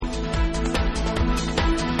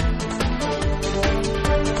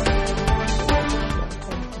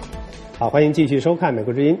好，欢迎继续收看美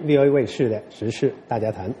国之音 VOA 卫视的时事大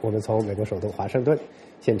家谈。我们从美国首都华盛顿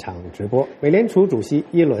现场直播。美联储主席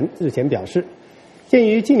耶伦日前表示，鉴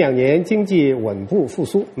于近2年经济稳步复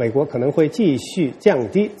苏，美国可能会继续降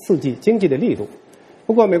低刺激经济的力度。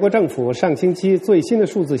不过，美国政府上星期最新的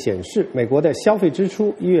数字显示，美国的消费支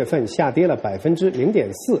出1月份下跌了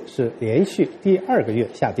 0.4%， 是连续第2个月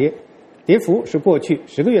下跌，跌幅是过去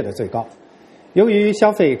10个月的最高。由于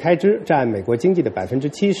消费开支占美国经济的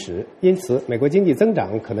 70%， 因此美国经济增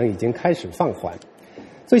长可能已经开始放缓。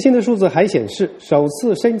最新的数字还显示，首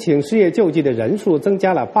次申请失业救济的人数增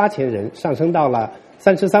加了8000人，上升到了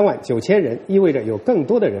33万9千人，意味着有更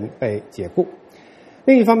多的人被解雇。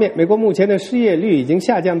另一方面，美国目前的失业率已经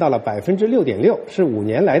下降到了 6.6%， 是5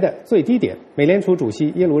年来的最低点。美联储主席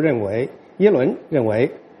耶伦认为，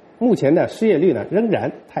目前的失业率仍然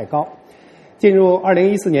太高。进入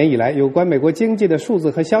2014年以来，有关美国经济的数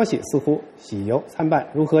字和消息似乎喜忧参半。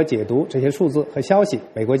如何解读这些数字和消息？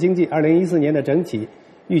美国经济2014年的整体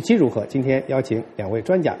预期如何？今天邀请2位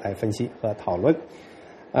专家来分析和讨论。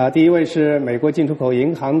第一位是美国进出口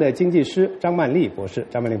银行的经济师张曼丽博士，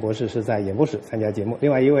张曼丽博士是在演播室参加节目。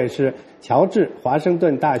另外一位是乔治华盛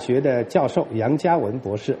顿大学的教授杨嘉文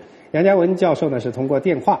博士，杨嘉文教授呢是通过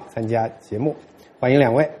电话参加节目。欢迎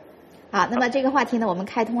2位。好，那么这个话题呢，我们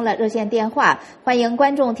开通了热线电话，欢迎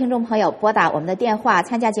观众、听众朋友拨打我们的电话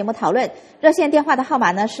参加节目讨论。热线电话的号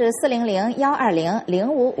码呢是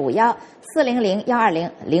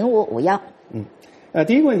400-120-0551，400-120-0551。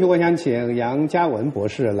第一个问题，我想请杨嘉文博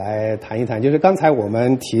士来谈一谈，就是刚才我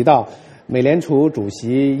们提到，美联储主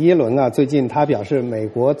席耶伦最近他表示，美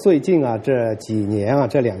国最近这几年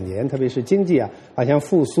这2年，特别是经济好像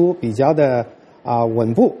复苏比较的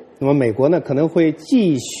稳步。那么美国呢可能会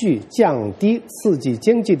继续降低刺激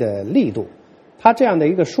经济的力度，他这样的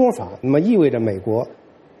一个说法，那么意味着美国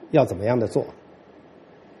要怎么样的做？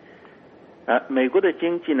美国的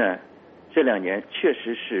经济呢这2年确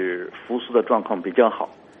实是复苏的状况比较好。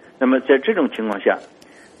那么在这种情况下，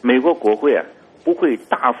美国国会不会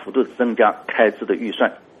大幅度增加开支的预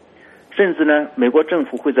算，甚至呢美国政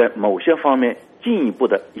府会在某些方面进一步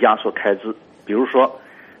的压缩开支，比如说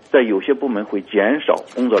在有些部门会减少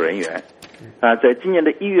工作人员。在今年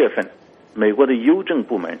的1月份，美国的邮政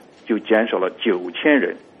部门就减少了9000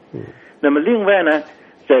人。那么另外呢，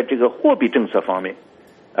在这个货币政策方面，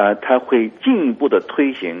它会进一步的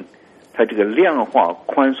推行它这个量化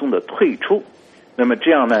宽松的退出。那么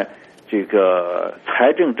这样呢，这个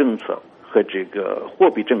财政政策和这个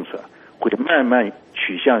货币政策会慢慢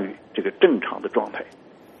趋向于这个正常的状态。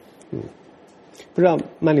不知道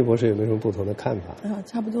曼丽博士有没有什么不同的看法？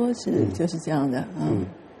差不多就是这样的。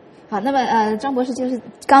好，那么张博士就是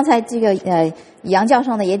刚才这个杨教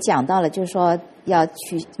授呢也讲到了，就是说要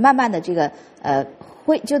慢慢的这个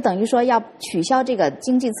会就等于说要取消这个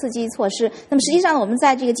经济刺激措施。那么实际上呢，我们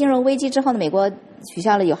在这个金融危机之后呢，美国取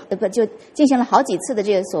消了就进行了好几次的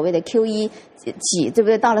这个所谓的 QE 几，对不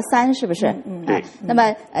对？到了3，是不是？对。那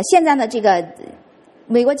么现在呢，这个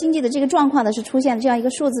美国经济的这个状况呢是出现了这样一个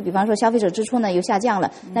数字，比方说消费者支出呢又下降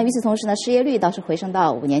了，那与此同时呢，失业率倒是回升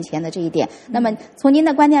到5年前的这一点。那么从您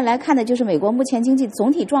的观点来看呢，就是美国目前经济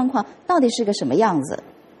总体状况到底是个什么样子？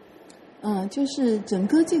就是整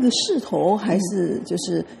个这个势头还是就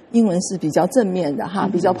是英文是比较正面的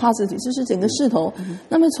比较 positive， 就是整个势头。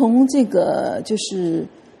那么从这个就是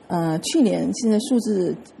去年现在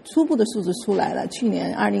初步的数字出来了，去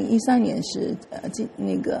年2013年是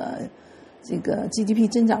这个 GDP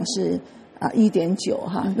增长是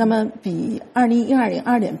1.9那么比2012年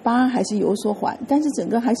2.8还是有所缓，但是整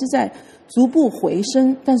个还是在逐步回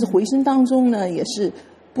升，但是回升当中呢也是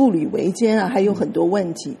步履维艰还有很多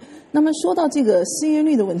问题。那么说到这个失业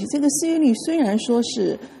率的问题，这个失业率虽然说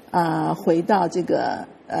是回到这个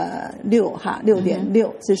6.6，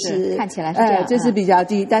这是看起来是这样，这是比较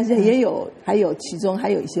低，但是其中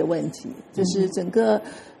还有一些问题，就是整个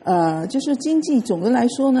就是经济总的来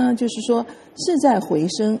说呢，就是说是在回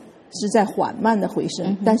升，是在缓慢的回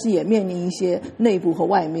升，但是也面临一些内部和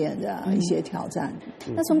外面的一些挑战。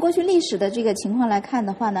那从过去历史的这个情况来看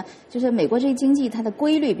的话呢，就是美国这个经济它的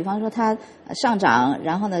规律，比方说它上涨，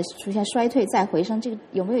然后呢出现衰退再回升，这个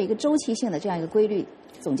有没有一个周期性的这样一个规律？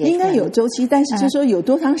总结应该有周期，但是就说有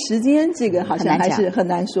多长时间，这个好像还是很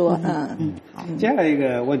难说。好，接下来一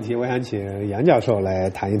个问题，我想请杨教授来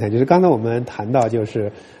谈一谈，就是刚才我们谈到，就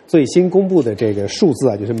是最新公布的这个数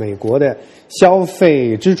字就是美国的消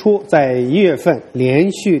费支出在1月份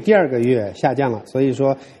连续第2个月下降了。所以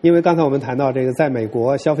说，因为刚才我们谈到这个，在美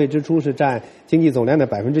国消费支出是占经济总量的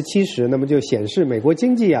 70%， 那么就显示美国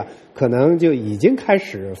经济可能就已经开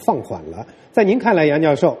始放缓了。在您看来，杨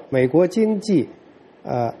教授，美国经济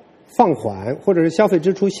放缓或者是消费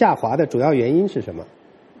支出下滑的主要原因是什么？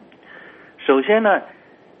首先呢，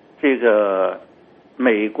这个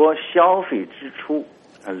美国消费支出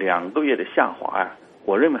2个月的下滑啊，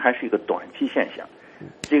我认为还是一个短期现象。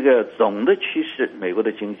这个总的趋势，美国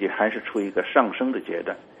的经济还是处于一个上升的阶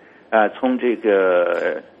段。从这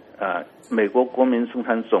个美国国民生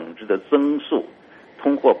产总值的增速、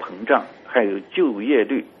通货膨胀，还有就业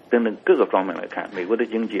率等等各个方面来看，美国的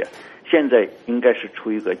经济现在应该是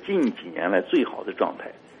处于一个近几年来最好的状态。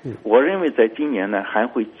我认为在今年呢还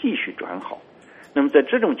会继续转好。那么在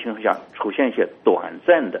这种情况下，出现一些短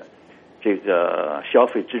暂的这个消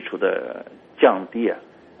费支出的降低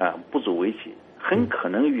不足为奇，很可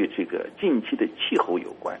能与这个近期的气候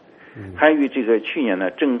有关，还与这个去年呢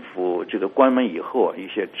政府这个关门以后一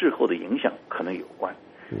些滞后的影响可能有关。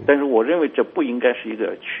但是我认为这不应该是一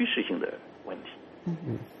个趋势性的问题。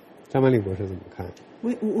张文丽博士怎么看？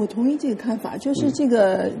我同意这个看法，就是这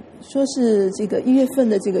个说是这个1月份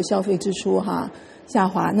的这个消费支出下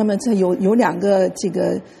滑，那么这有2个这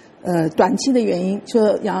个短期的原因，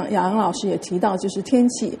说杨老师也提到就是天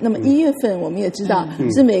气。那么1月份我们也知道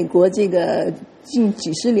是美国这个近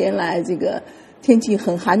几十年来这个天气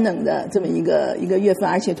很寒冷的这么一个月份，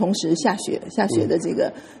而且同时下雪的这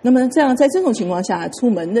个，那么这样在这种情况下，出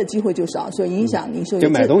门的机会就少，所以影响零售业，就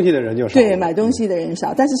买东西的人就少，对，买东西的人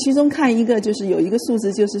少。但是其中看一个就是有一个数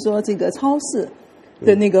字，就是说这个超市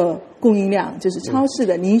的那个供应量，就是超市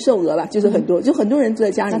的零售额吧，就是很多，就很多人在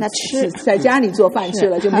家里吃，在家里做饭吃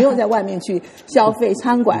了，就没有在外面去消费，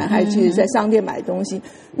餐馆还去在商店买东西。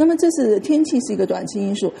那么这是天气是一个短期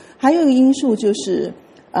因素，还有一个因素就是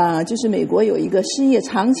美国有一个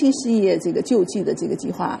长期失业这个救济的这个计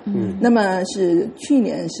划，那么是去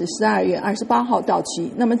年是12月28号到期，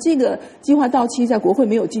那么这个计划到期，在国会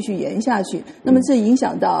没有继续延下去，那么这影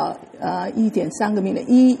响到1.3个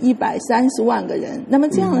130万个人，那么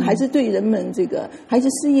这样还是对人们这个还是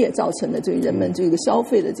失业造成的对人们这个消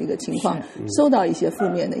费的这个情况受到一些负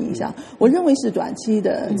面的影响。我认为是短期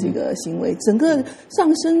的这个行为，整个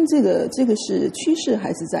上升这个是趋势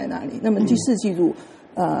还是在那里。那么第4季度。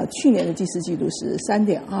去年的第4季度是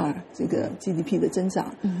3.2这个 GDP 的增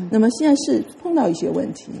长，那么现在是碰到一些问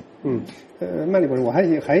题。曼丽博士，我还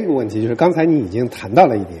有一个问题，就是刚才你已经谈到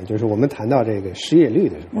了一点，就是我们谈到这个失业率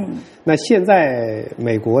的时候，那现在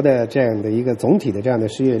美国的这样的一个总体的这样的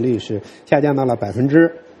失业率是下降到了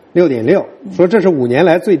6.6%，说这是5年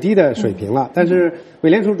来最低的水平了。但是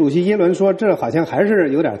美联储主席耶伦说，这好像还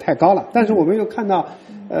是有点太高了。但是我们又看到，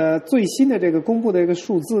最新的这个公布的一个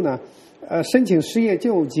数字呢。申请失业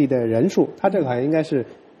救济的人数，它这个好像应该是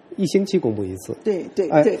1星期公布一次。对，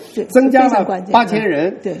增加了8000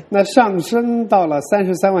人。对，那上升到了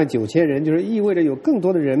33万9千人，就是意味着有更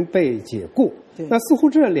多的人被解雇。对，那似乎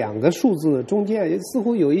这2个数字中间似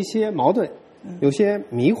乎有一些矛盾，有些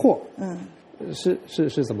迷惑。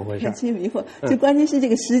是怎么回事？有些迷惑，就关键是这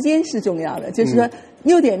个时间是重要的，就是说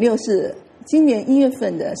6.6是。今年1月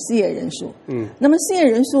份的失业人数，那么失业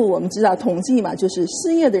人数我们知道统计嘛，就是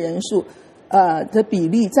失业的人数，的比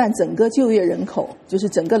例占整个就业人口，就是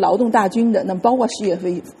整个劳动大军的，那么包括失业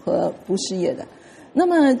非和不失业的。那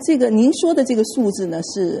么这个您说的这个数字呢，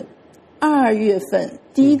是2月份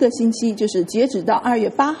第1个星期，就是截止到2月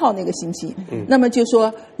8号那个星期，那么就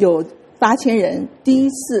说有8000人第一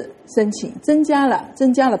次申请，增加了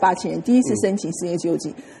8000人第一次申请失业救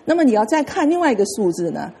济。那么你要再看另外一个数字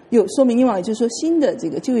呢，又说明另外就是说新的这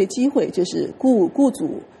个就业机会，就是雇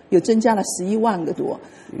主又增加了11万个多。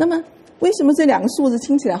那么为什么这2个数字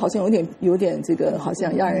听起来好像有点这个好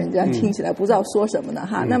像让人家听起来不知道说什么呢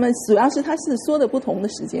那么主要是它是说的不同的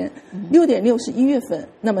时间，6.6是1月份，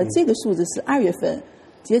那么这个数字是2月份，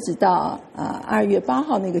截止到2月8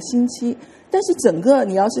号那个星期。但是整个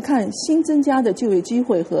你要是看新增加的就业机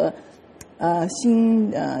会和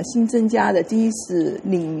新增加的第一次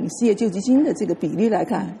领失业救济金的这个比例来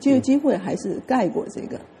看，就业机会还是盖过这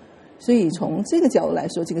个，所以从这个角度来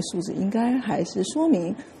说，这个数字应该还是说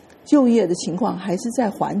明就业的情况还是在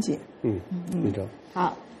缓解。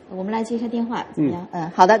好，我们来接一下电话，怎么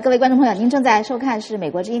样？好的，各位观众朋友，您正在收看是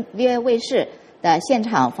美国之音 VOA 卫视的现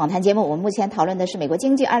场访谈节目。我们目前讨论的是美国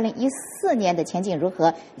经济2014年的前景如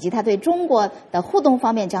何，以及它对中国的互动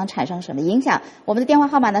方面将产生什么影响。我们的电话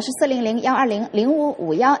号码呢是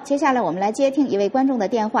400-120-0551。接下来我们来接听一位观众的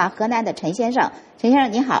电话，河南的陈先生。陈先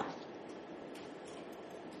生您好。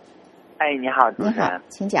你好，主持人。你好，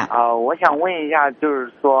请讲。我想问一下，就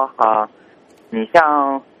是说你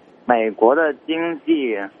像美国的经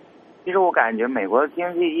济，其实我感觉美国的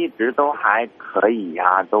经济一直都还可以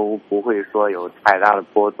都不会说有太大的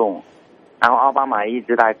波动，然后奥巴马一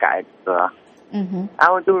直在改革，然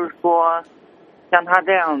后就是说像他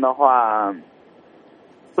这样的话，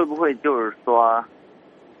会不会就是说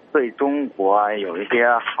对中国有一些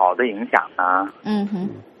好的影响呢？嗯哼。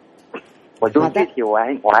我就具体我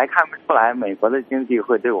还看不出来美国的经济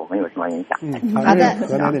会对我们有什么影响。好的，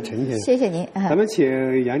河南的陈先生，谢谢您。咱们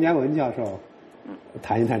请杨家文教授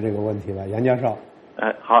谈一谈这个问题吧。杨教授，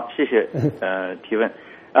好，谢谢提问。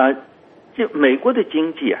就美国的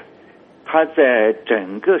经济啊，它在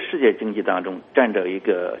整个世界经济当中占着一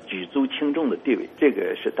个举足轻重的地位，这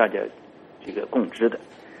个是大家这个共知的。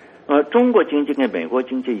中国经济跟美国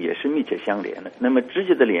经济也是密切相连的，那么直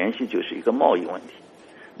接的联系就是一个贸易问题。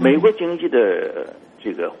美国经济的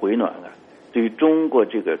这个回暖啊，对于中国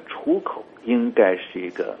这个出口应该是一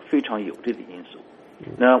个非常有利的因素。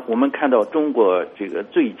那我们看到中国这个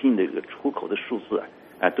最近的这个出口的数字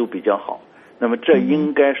啊都比较好，那么这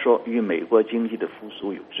应该说与美国经济的复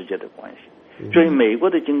苏有直接的关系。所以美国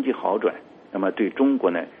的经济好转，那么对中国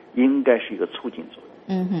呢应该是一个促进作用。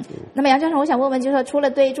那么杨教授，我想问问，就是说除了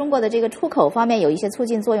对中国的这个出口方面有一些促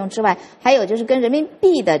进作用之外，还有就是跟人民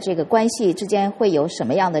币的这个关系之间会有什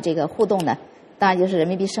么样的这个互动呢？当然就是人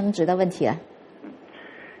民币升值的问题了。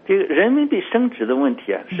这个人民币升值的问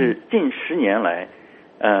题啊，是近10年来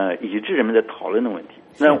以致人们在讨论的问题。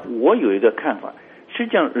那我有一个看法，实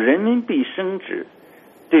际上人民币升值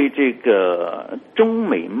对这个中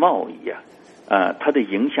美贸易它的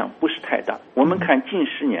影响不是太大。我们看近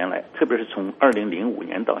10年来，特别是从2005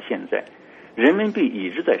年到现在，人民币一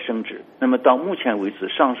直在升值。那么到目前为止，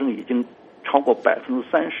上升已经超过30%。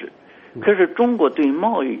可是中国对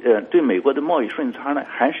对美国的贸易顺差呢，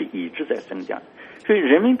还是一直在增加。所以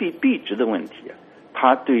人民币币值的问题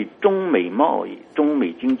它对中美贸易、中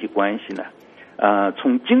美经济关系呢，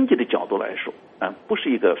从经济的角度来说不是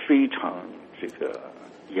一个非常这个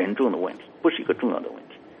严重的问题，不是一个重要的问题。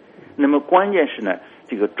那么关键是呢，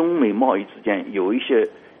这个中美贸易之间有一些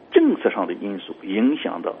政策上的因素影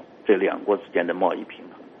响到这两国之间的贸易平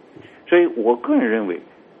衡。所以我个人认为，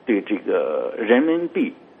对这个人民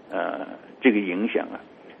币这个影响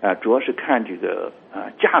主要是看这个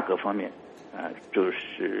价格方面就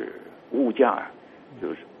是物价就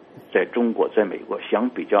是在中国在美国相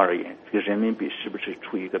比较而言，这个人民币是不是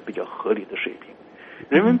处于一个比较合理的水平？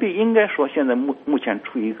人民币应该说现在目前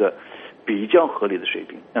处于一个比较合理的水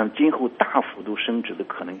平，今后大幅度升值的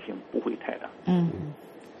可能性不会太大。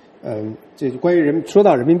这关于说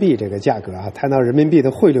到人民币这个价格谈到人民币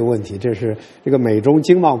的汇率问题，这是这个美中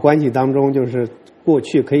经贸关系当中，就是过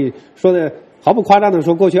去可以说的毫不夸张的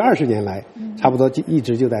说，过去20年来，差不多一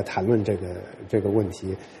直就在谈论这个问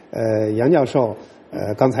题。杨教授，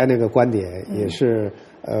刚才那个观点也是。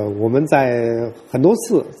我们在很多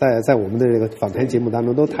次在我们的这个访谈节目当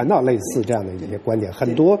中都谈到类似这样的一些观点，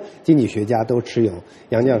很多经济学家都持有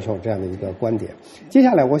杨教授这样的一个观点。接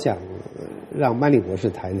下来我想让曼丽博士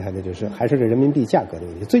谈一谈的就是还是这人民币价格的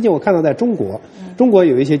问题。最近我看到在中国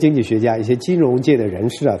有一些经济学家、一些金融界的人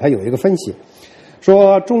士他有一个分析，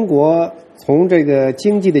说中国从这个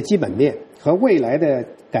经济的基本面和未来的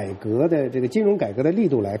改革的这个金融改革的力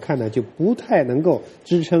度来看呢，就不太能够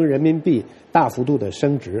支撑人民币大幅度的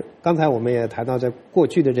升值。刚才我们也谈到，在过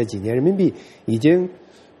去的这几年，人民币已经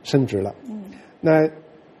升值了。那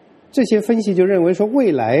这些分析就认为说，未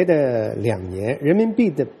来的2年，人民币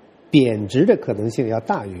的贬值的可能性要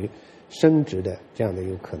大于升值的这样的一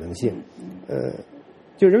个可能性。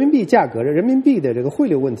就人民币价格、人民币的这个汇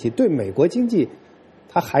率问题，对美国经济，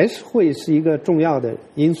它还是会是一个重要的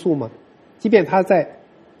因素吗？即便它在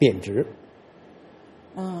贬值，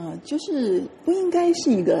就是不应该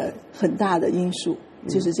是一个很大的因素，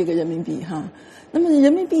就是这个人民币那么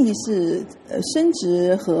人民币是升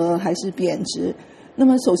值和还是贬值？那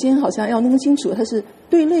么首先好像要弄清楚，它是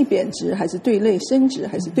对内贬值还是对内升值，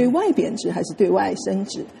还是对外贬值还是对外升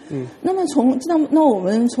值？那么那我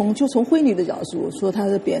们从汇率的角度说，它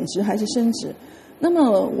的贬值还是升值？那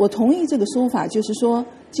么我同意这个说法，就是说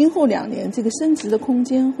今后2年这个升值的空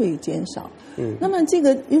间会减少。那么这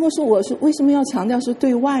个如果说我是为什么要强调是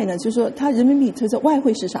对外呢？就是说它人民币它在外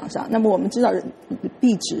汇市场上，那么我们知道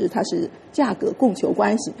币值它是价格供求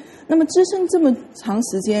关系，那么支撑这么长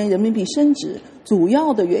时间人民币升值，主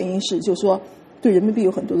要的原因是就是说对人民币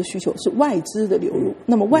有很多的需求，是外资的流入。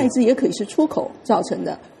那么外资也可以是出口造成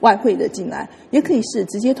的外汇的进来，也可以是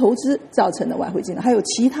直接投资造成的外汇进来，还有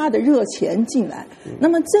其他的热钱进来。那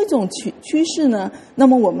么这种趋势呢，那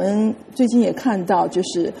么我们最近也看到，就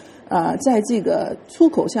是在这个出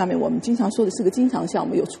口下面，我们经常说的是个经常项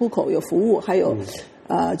目，有出口，有服务，还有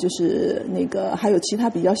就是还有其他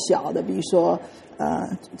比较小的，比如说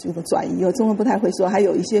这个转移，我中文不太会说，还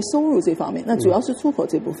有一些收入这方面，那主要是出口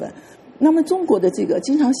这部分。那么中国的这个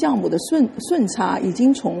经常项目的顺差已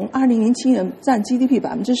经从2007年占 GDP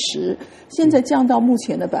 10%，现在降到目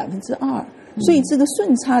前的2%。所以这个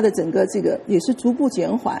顺差的整个这个也是逐步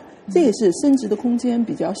减缓，这也是升值的空间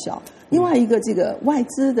比较小。另外一个，这个外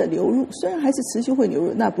资的流入虽然还是持续会流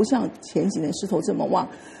入，那不像前几年势头这么旺。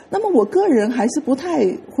那么我个人还是不太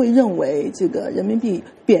会认为这个人民币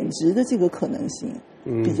贬值的这个可能性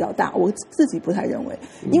比较大，我自己不太认为。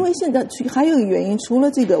因为现在还有一个原因，除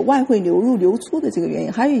了这个外汇流入流出的这个原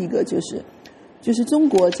因，还有一个就是中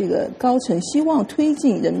国这个高层希望推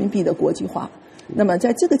进人民币的国际化。那么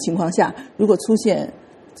在这个情况下，如果出现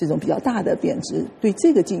这种比较大的贬值，对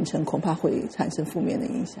这个进程恐怕会产生负面的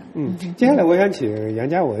影响。接下来我想请杨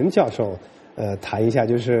嘉文教授谈一下，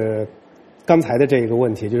就是刚才的这个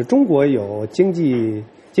问题，就是中国有经济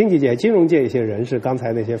界、金融界一些人士刚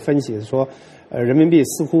才那些分析说，人民币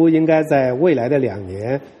似乎应该在未来的2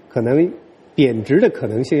年可能贬值的可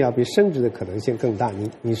能性要比升值的可能性更大，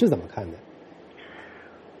你是怎么看的？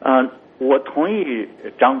我同意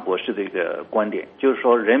张博士的一个观点，就是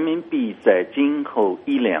说人民币在今后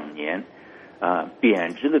1-2年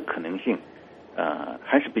贬值的可能性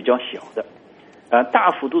还是比较小的。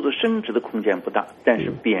大幅度的升值的空间不大，但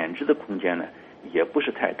是贬值的空间呢也不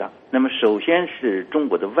是太大。那么首先是中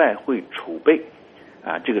国的外汇储备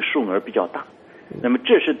这个数额比较大，那么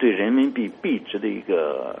这是对人民币币值的一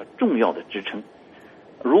个重要的支撑。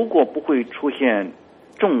如果不会出现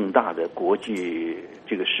重大的国际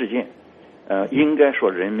这个事件，应该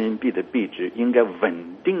说人民币的币值应该稳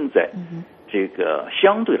定在这个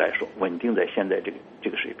相对来说稳定在现在这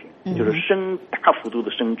个水平，就是大幅度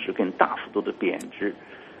的升值跟大幅度的贬值，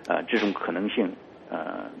这种可能性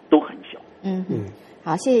都很小。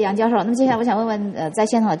好，谢谢杨教授。那么接下来我想问问在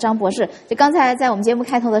现场的张博士，就刚才在我们节目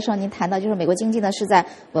开头的时候，您谈到就是美国经济呢是在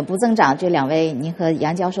稳步增长，这2位您和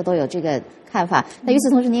杨教授都有这个看法。那与此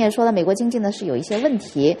同时，您也说了美国经济呢是有一些问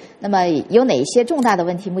题，那么有哪些重大的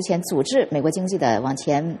问题目前阻滞美国经济的往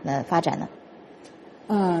前发展呢？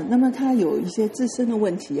那么它有一些自身的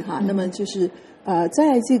问题哈，那么就是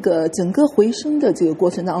在这个整个回升的这个过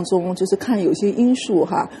程当中，就是看有些因素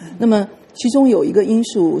哈，那么其中有一个因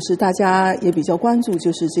素是大家也比较关注，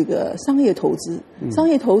就是这个商业投资。商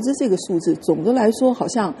业投资这个数字总的来说好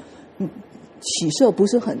像起色不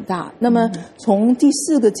是很大。那么从第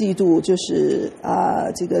4个季度就是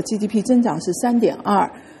这个 GDP 增长是 3.2，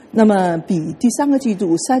 那么比第3个季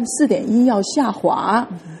度4.1要下滑。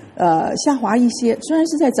下滑一些，虽然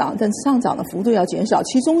是在涨，但上涨的幅度要减少。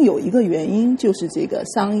其中有一个原因就是这个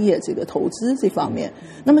商业这个投资这方面，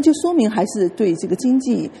那么就说明还是对这个经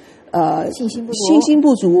济信心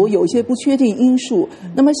不足，有一些不确定因素。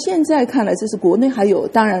那么现在看来，这是国内还有，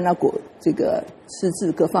当然了，这个赤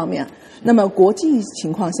字各方面。那么国际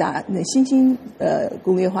情况下，那新兴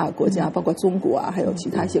工业化国家，包括中国还有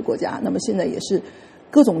其他一些国家，那么现在也是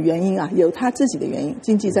各种原因有它自己的原因，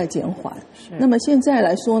经济在减缓。那么现在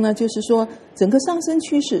来说呢，就是说整个上升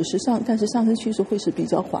趋势但是上升趋势会是比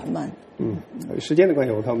较缓慢。时间的关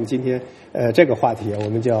系，我看我们今天这个话题我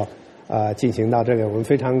们就要进行到这里。我们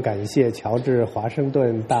非常感谢乔治华盛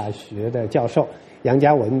顿大学的教授杨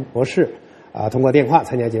嘉文博士通过电话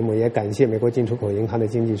参加节目，也感谢美国进出口银行的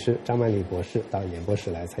经济师张曼丽博士到演播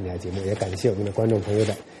室来参加节目，也感谢我们的观众朋友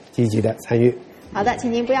的积极的参与。好的，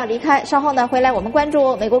请您不要离开，稍后呢回来我们关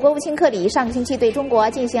注美国国务卿克里上个星期对中国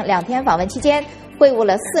进行2天访问期间，会晤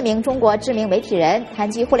了4名中国知名媒体人，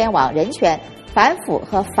谈及互联网、人权、反腐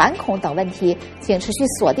和反恐等问题，请持续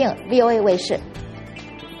锁定 VOA 卫视。